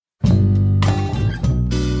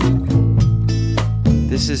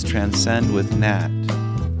This is Transcend with Nat,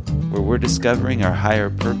 where we're discovering our higher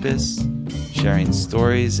purpose, sharing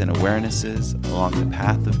stories and awarenesses along the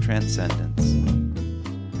path of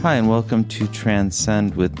transcendence. Hi, and welcome to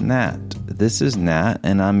Transcend with Nat. This is Nat,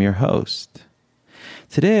 and I'm your host.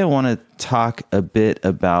 Today I want to talk a bit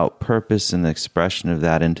about purpose and the expression of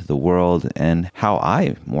that into the world and how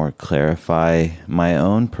I more clarify my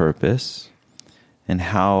own purpose and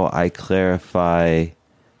how I clarify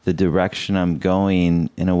the direction I'm going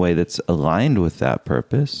in a way that's aligned with that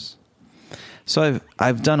purpose. So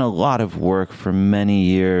I've done a lot of work for many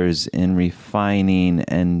years in refining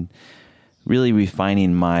and really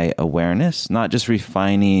refining my awareness, not just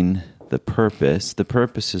refining the purpose. The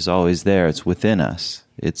purpose is always there. It's within us.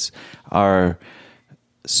 It's our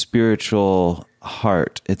spiritual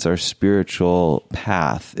heart. It's our spiritual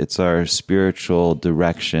path. It's our spiritual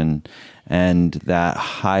direction and that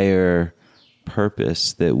higher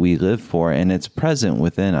purpose that we live for. And it's present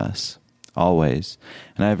within us always.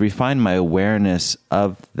 And I've refined my awareness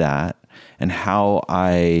of that and how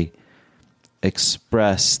I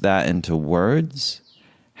express that into words,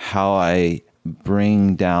 how I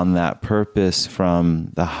bring down that purpose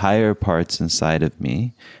from the higher parts inside of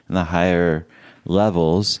me and the higher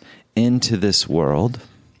levels into this world,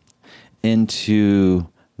 into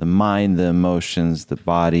the mind, the emotions, the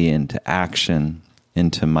body, into action,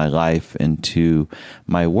 into my life, into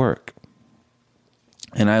my work.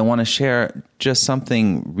 And I want to share just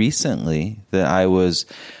something recently that I was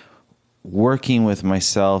working with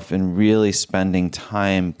myself and really spending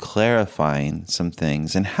time clarifying some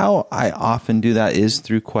things. And how I often do that is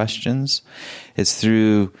through questions. It's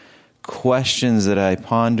through questions that I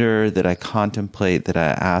ponder, that I contemplate, that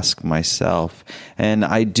I ask myself. And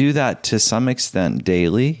I do that to some extent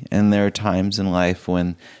daily. And there are times in life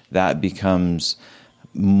when that becomes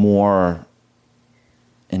more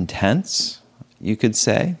intense, you could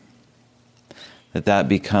say. That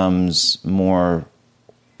becomes more,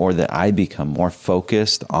 or that I become more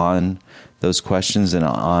focused on those questions and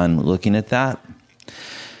on looking at that.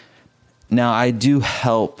 Now, I do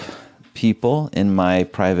help people in my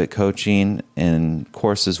private coaching, in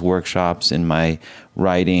courses, workshops, in my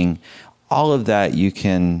writing. All of that you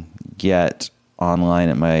can get online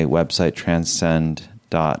at my website,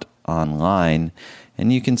 transcend.online.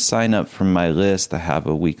 And you can sign up for my list. I have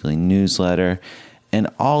a weekly newsletter. And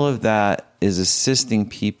all of that is assisting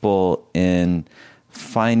people in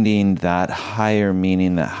finding that higher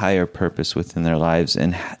meaning, that higher purpose within their lives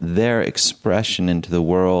and their expression into the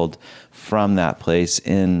world from that place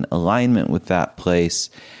in alignment with that place,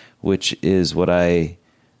 which is what I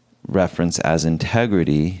reference as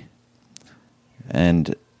integrity.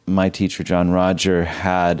 And my teacher, John Roger,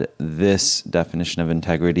 had this definition of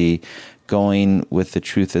integrity: going with the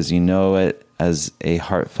truth as you know it, as a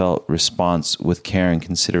heartfelt response with care and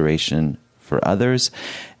consideration for others.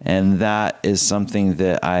 And that is something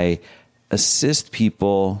that I assist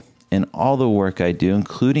people in all the work I do,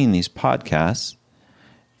 including these podcasts,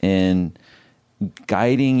 in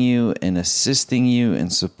guiding you and assisting you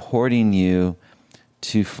and supporting you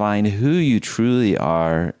to find who you truly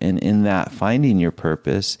are, and in that finding your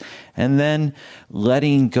purpose, and then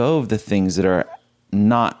letting go of the things that are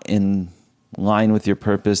not in line with your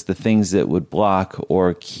purpose, the things that would block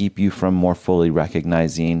or keep you from more fully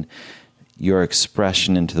recognizing your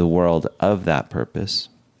expression into the world of that purpose.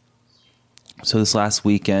 So this last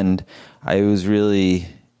weekend, I was really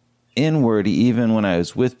inward, even when I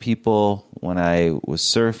was with people, when I was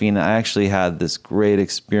surfing. I actually had this great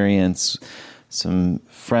experience. Some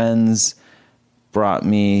friends brought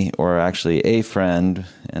me, or actually a friend,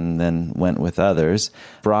 and then went with others,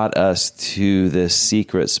 brought us to this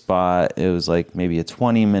secret spot. It was like maybe a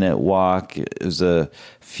 20-minute walk. It was a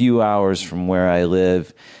few hours from where I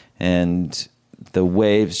live, and the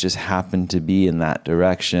waves just happened to be in that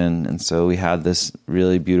direction. And so we had this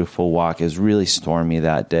really beautiful walk. It was really stormy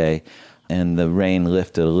that day, and the rain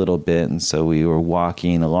lifted a little bit, and so we were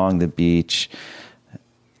walking along the beach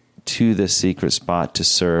to the secret spot to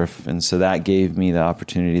surf. And so that gave me the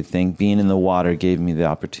opportunity to think. Being in the water gave me the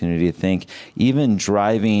opportunity to think. Even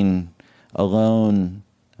driving alone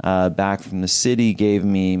back from the city gave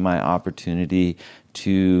me my opportunity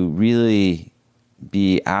to really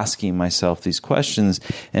be asking myself these questions.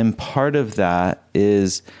 And part of that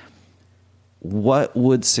is, what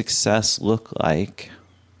would success look like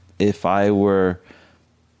if I were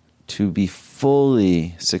to be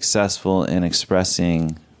fully successful in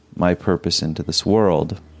expressing my purpose into this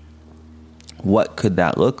world? What could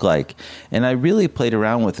that look like? And I really played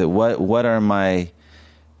around with it. What are my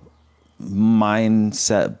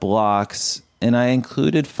mindset blocks? And I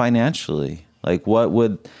included financially. Like what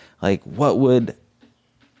would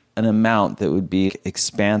an amount that would be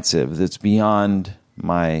expansive, that's beyond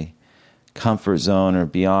my comfort zone or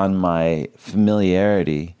beyond my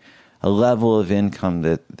familiarity, a level of income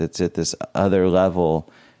that's at this other level,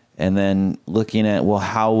 and then looking at, well,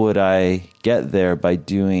 how would I get there by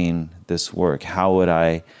doing this work? How would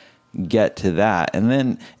I get to that? And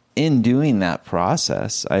then in doing that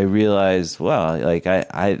process, I realized, well, like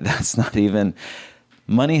I that's not even,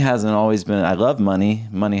 money hasn't always been, I love money.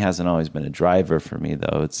 Money hasn't always been a driver for me,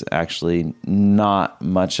 though. It's actually not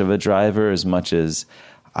much of a driver as much as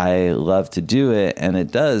I love to do it, and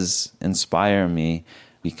it does inspire me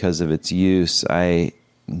because of its use. I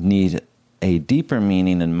need a deeper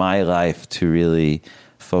meaning in my life to really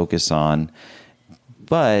focus on.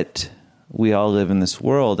 But we all live in this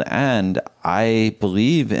world, and I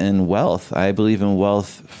believe in wealth. I believe in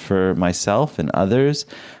wealth for myself and others.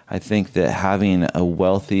 I think that having a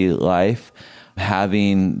wealthy life,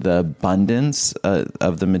 having the abundance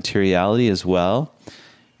of the materiality as well,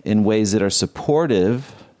 in ways that are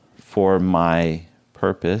supportive for my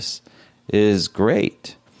purpose, is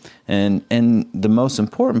great. And the most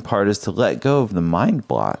important part is to let go of the mind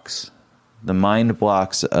blocks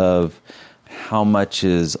of how much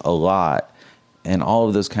is a lot, and all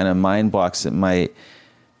of those kind of mind blocks that might,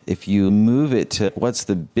 if you move it to what's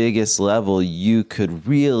the biggest level you could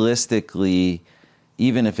realistically,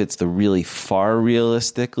 even if it's the really far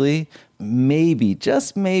realistically, maybe,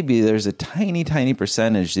 just maybe, there's a tiny, tiny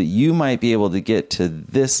percentage that you might be able to get to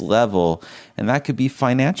this level, and that could be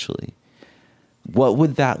financially. What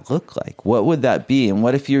would that look like? What would that be? And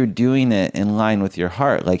what if you're doing it in line with your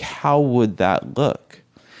heart? Like, how would that look?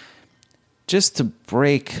 Just to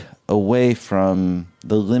break away from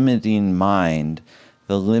the limiting mind,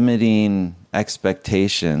 the limiting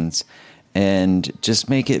expectations, and just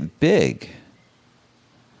make it big.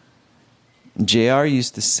 JR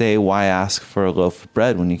used to say, why ask for a loaf of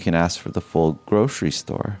bread when you can ask for the full grocery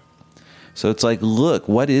store? So it's like, look,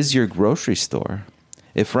 what is your grocery store?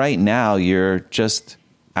 If right now you're just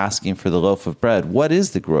asking for the loaf of bread, what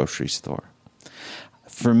is the grocery store?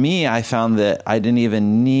 For me, I found that I didn't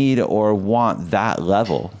even need or want that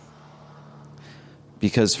level.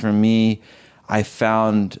 Because for me,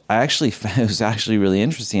 it was actually really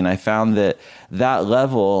interesting. I found that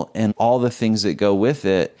level and all the things that go with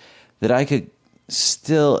it, that I could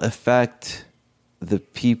still affect the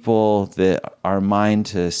people that are mine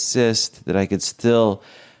to assist, that I could still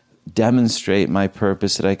demonstrate my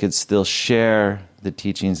purpose, that I could still share the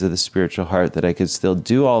teachings of the spiritual heart, that I could still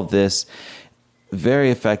do all this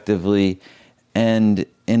very effectively. And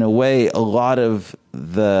in a way, a lot of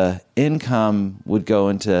the income would go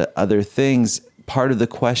into other things. One of the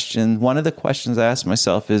questions I asked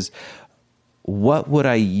myself is, what would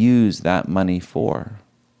I use that money for?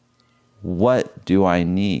 What do I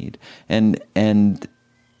need? And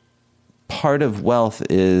part of wealth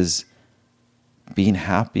is being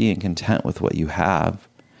happy and content with what you have.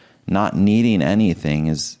 Not needing anything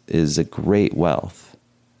is a great wealth.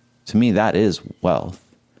 To me, that is wealth.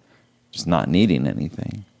 Just not needing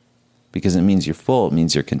anything. Because it means you're full. It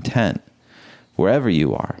means you're content wherever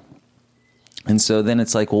you are. And so then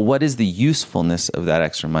it's like, well, what is the usefulness of that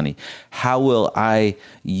extra money? How will I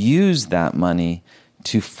use that money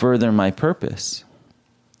to further my purpose?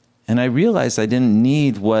 And I realized I didn't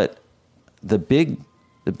need what the big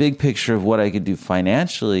picture of what I could do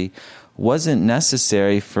financially wasn't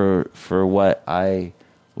necessary for what I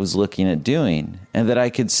was looking at doing, and that I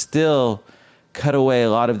could still cut away a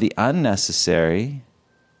lot of the unnecessary,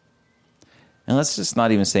 and let's just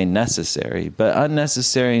not even say necessary, but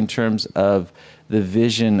unnecessary in terms of the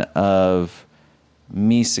vision of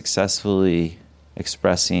me successfully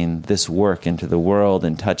expressing this work into the world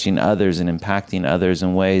and touching others and impacting others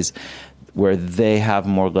in ways where they have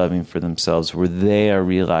more loving for themselves, where they are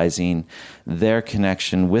realizing their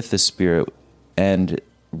connection with the Spirit and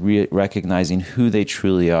recognizing who they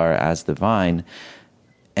truly are as divine.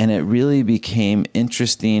 And it really became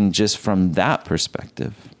interesting just from that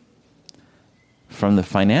perspective, from the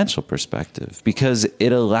financial perspective, because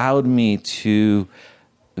it allowed me to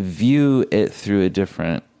view it through a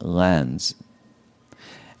different lens.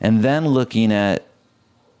 And then looking at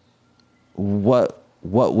what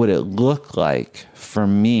would it look like for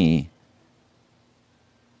me?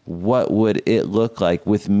 What would it look like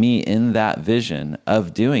with me in that vision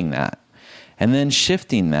of doing that? And then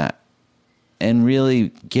shifting that and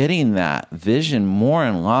really getting that vision more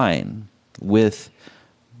in line with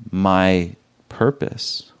my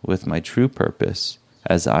purpose, with my true purpose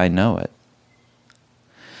as I know it.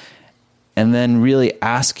 And then really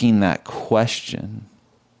asking that question,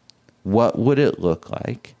 what would it look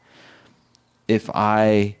like if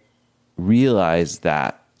I realized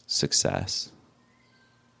that success.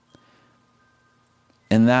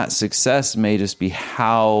 And that success may just be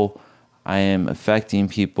how I am affecting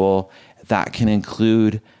people. That can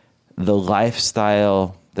include the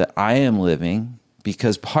lifestyle that I am living,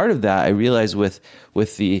 because part of that I realized with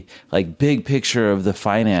the like big picture of the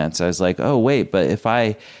finance, I was like, oh wait, but if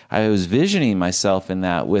I was visioning myself in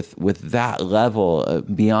that with that level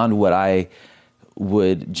beyond what I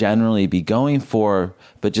would generally be going for,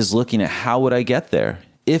 but just looking at how would I get there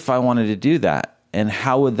if I wanted to do that, and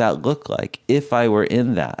how would that look like if I were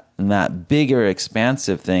in that bigger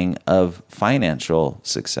expansive thing of financial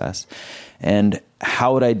success, and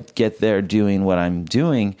how would I get there doing what I'm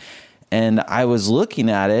doing? And I was looking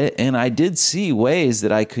at it, and I did see ways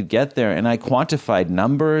that I could get there, and I quantified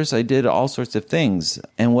numbers. I did all sorts of things.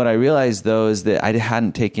 And what I realized, though, is that I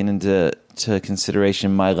hadn't taken into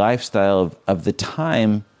consideration my lifestyle of the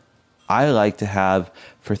time I like to have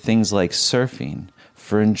for things like surfing,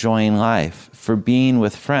 for enjoying life, for being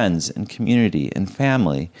with friends and community and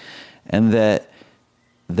family. And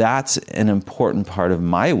that's an important part of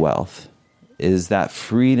my wealth, is that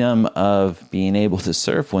freedom of being able to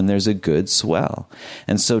surf when there's a good swell.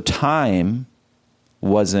 And so time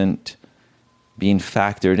wasn't being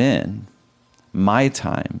factored in. My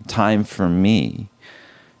time for me,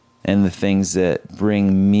 and the things that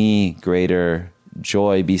bring me greater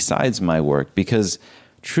joy besides my work, because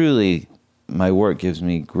truly my work gives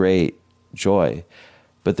me great joy.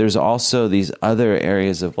 But there's also these other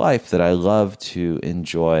areas of life that I love to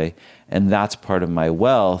enjoy, and that's part of my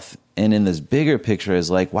wealth. And in this bigger picture is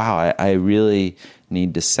like, wow, I really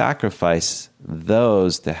need to sacrifice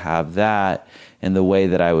those to have that in the way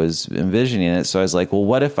that I was envisioning it. So I was like,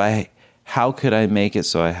 well, how could I make it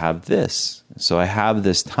so I have this? So I have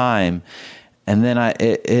this time. And then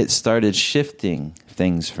it started shifting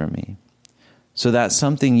things for me. So that's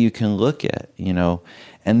something you can look at,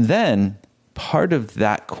 And then part of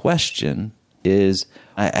that question is,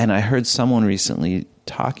 and I heard someone recently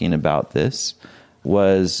talking about this,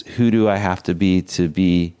 was who do I have to be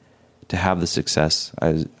to have the success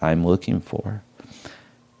I'm looking for?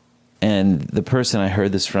 And the person I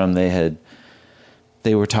heard this from, they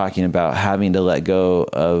were talking about having to let go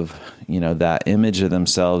of, that image of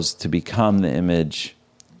themselves to become the image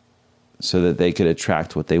so that they could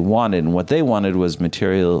attract what they wanted. And what they wanted was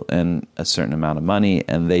material and a certain amount of money,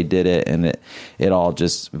 and they did it, and it all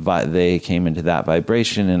just, they came into that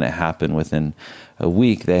vibration, and it happened within a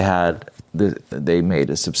week. They made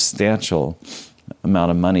a substantial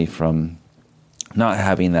amount of money from not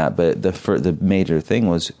having that, but the major thing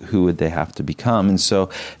was, who would they have to become? And so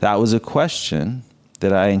that was a question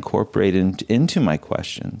that I incorporated into my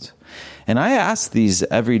questions. And I ask these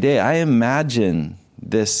every day. I imagine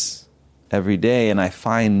this every day, and I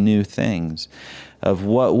find new things of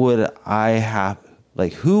what would I have,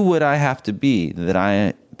 like who would I have to be that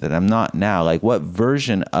I'm not now? Like what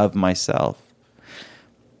version of myself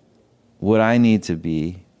would I need to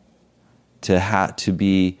be to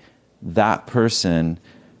be that person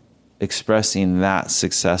expressing that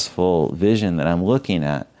successful vision that I'm looking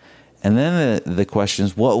at? And then the question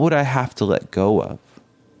is, what would I have to let go of?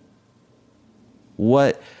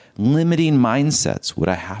 What limiting mindsets would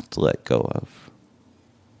I have to let go of?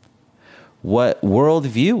 What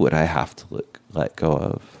worldview would I have to let go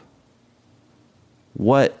of?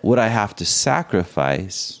 What would I have to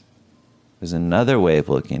sacrifice, is another way of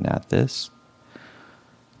looking at this,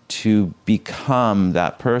 to become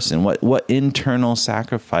that person? What internal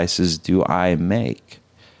sacrifices do I make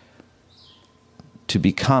to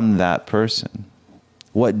become that person?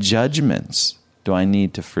 What judgments do I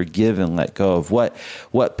need to forgive and let go of?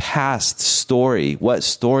 What past story, what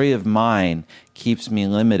story of mine keeps me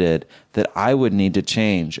limited that I would need to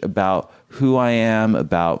change about who I am,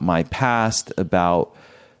 about my past, about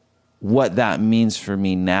what that means for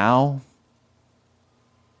me now?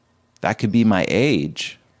 That could be my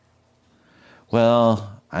age.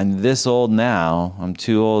 Well, I'm this old now. I'm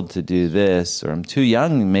too old to do this, or I'm too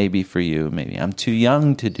young maybe for you. Maybe I'm too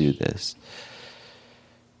young to do this.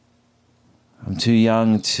 I'm too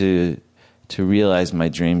young to realize my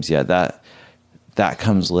dreams yet. That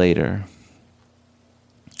comes later.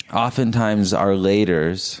 Oftentimes our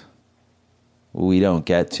laters we don't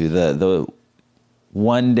get to. The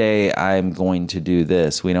one day I'm going to do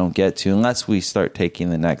this, we don't get to unless we start taking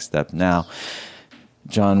the next step now.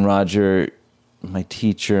 John Roger, my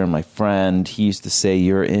teacher, my friend, he used to say,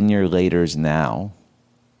 you're in your laters now.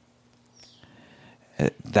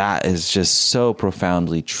 That is just so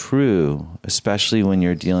profoundly true, especially when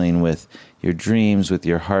you're dealing with your dreams, with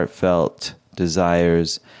your heartfelt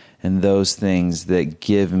desires, and those things that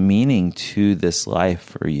give meaning to this life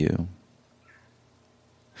for you.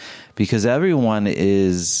 because everyone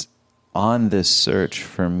is on this search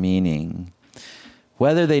for meaning.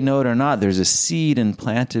 Whether they know it or not, there's a seed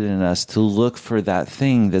implanted in us to look for that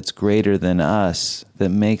thing that's greater than us, that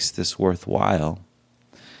makes this worthwhile.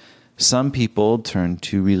 Some people turn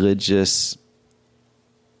to religious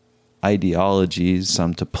ideologies,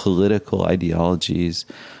 some to political ideologies,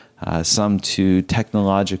 some to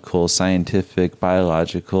technological, scientific,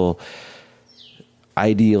 biological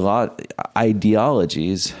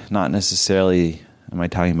ideologies. Not necessarily, am I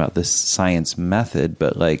talking about this science method,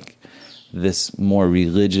 but like this more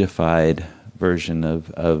religified version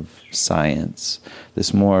of science,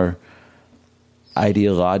 this more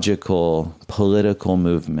ideological, political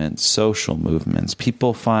movements, social movements.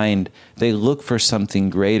 People find they look for something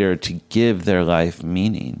greater to give their life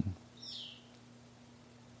meaning.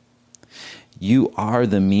 You are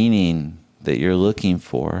the meaning that you're looking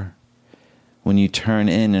for when you turn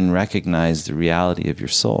in and recognize the reality of your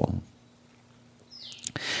soul.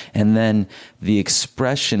 And then the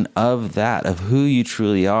expression of that, of who you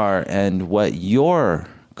truly are and what your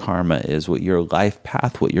karma is, what your life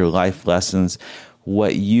path, what your life lessons,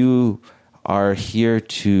 what you are here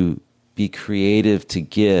to be creative to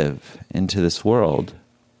give into this world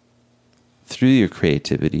through your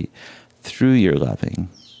creativity, through your loving,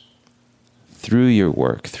 through your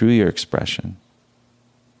work, through your expression.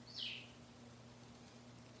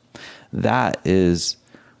 That is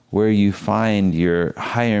where you find your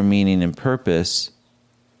higher meaning and purpose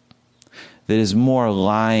that is more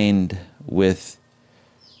aligned with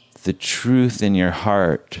the truth in your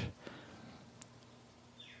heart.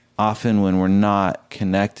 Often when we're not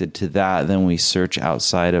connected to that, then we search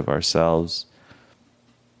outside of ourselves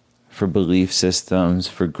for belief systems,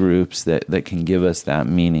 for groups that can give us that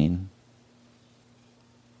meaning.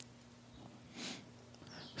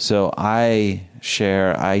 So I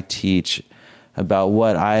teach about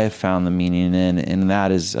what I have found the meaning in, and that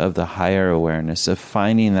is of the higher awareness, of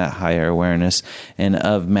finding that higher awareness and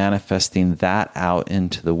of manifesting that out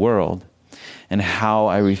into the world. And how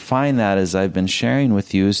I refine that, as I've been sharing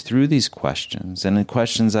with you, is through these questions. And the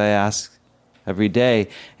questions I ask every day,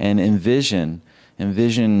 and envision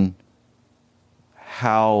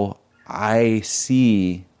how I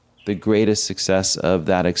see the greatest success of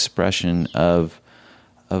that expression of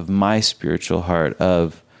my spiritual heart,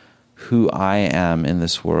 of who I am in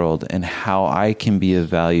this world, and how I can be of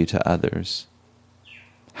value to others,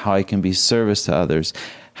 how I can be service to others,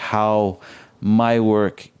 how my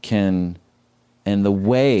work can, and the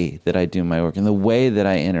way that I do my work, and the way that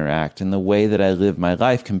I interact, and the way that I live my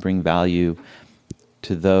life can bring value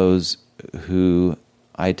to those who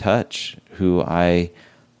I touch, who I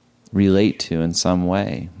relate to in some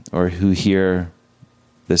way, or who hear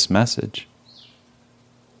this message.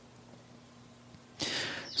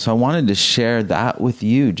 So I wanted to share that with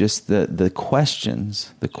you, just the questions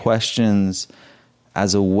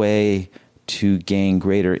as a way to gain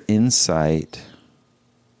greater insight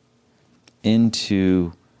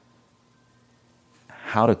into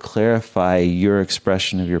how to clarify your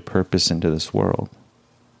expression of your purpose into this world.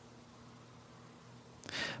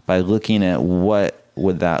 By looking at what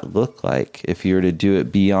would that look like if you were to do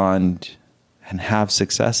it beyond and have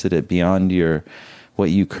success at it beyond what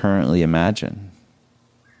you currently imagine.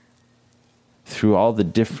 Through all the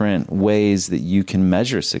different ways that you can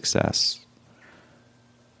measure success,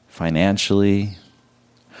 financially,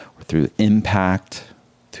 or through impact,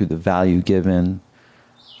 through the value given,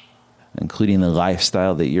 including the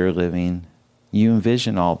lifestyle that you're living. You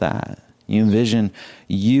envision all that. You envision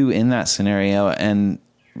you in that scenario and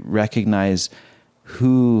recognize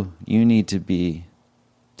who you need to be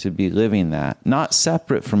living that. Not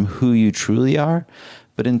separate from who you truly are,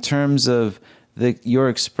 but in terms of your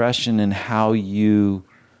expression and how you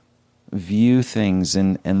view things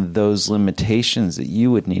and those limitations that you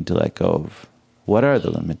would need to let go of. What are the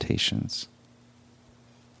limitations?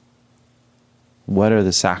 What are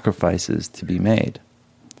the sacrifices to be made?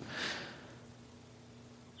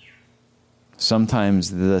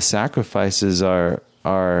 Sometimes the sacrifices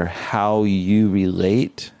are how you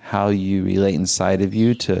relate inside of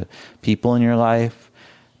you to people in your life,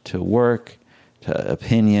 to work, to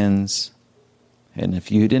opinions. And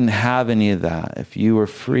if you didn't have any of that, if you were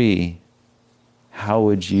free, how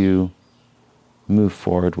would you move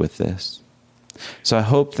forward with this? So I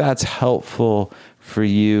hope that's helpful for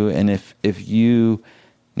you. And if you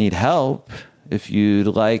need help, if you'd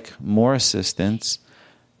like more assistance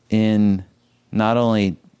in not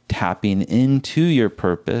only tapping into your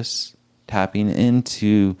purpose, tapping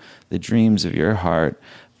into the dreams of your heart,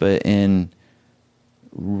 but in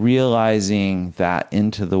realizing that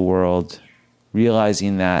into the world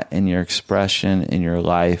realizing that in your expression, in your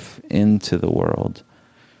life, into the world.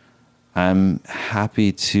 I'm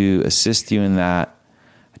happy to assist you in that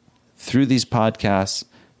through these podcasts,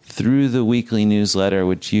 through the weekly newsletter,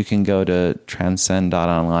 which you can go to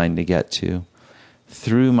transcend.online to get to,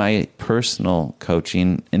 through my personal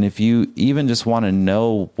coaching. And if you even just want to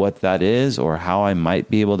know what that is or how I might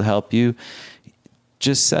be able to help you,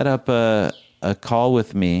 just set up a call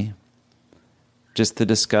with me just to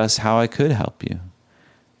discuss how I could help you.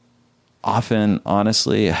 Often,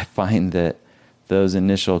 honestly, I find that those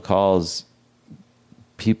initial calls,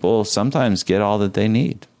 people sometimes get all that they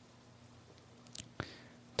need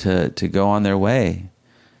to go on their way.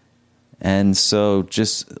 And so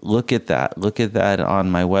just look at that. Look at that on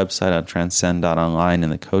my website on transcend.online in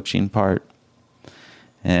the coaching part.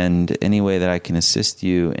 And any way that I can assist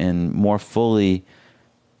you in more fully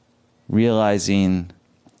realizing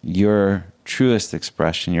your truest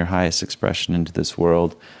expression, your highest expression into this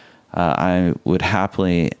world, I would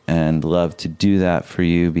happily and love to do that for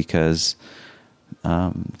you, because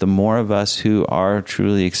the more of us who are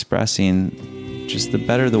truly expressing, just the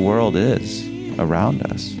better the world is around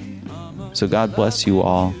us. So God bless you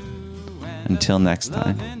all. Until next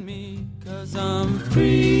time. 'Cause I'm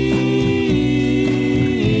free.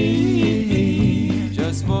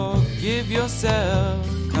 Just forgive yourself.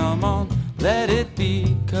 Come on, let it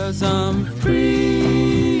be. 'Cause I'm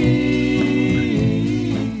free.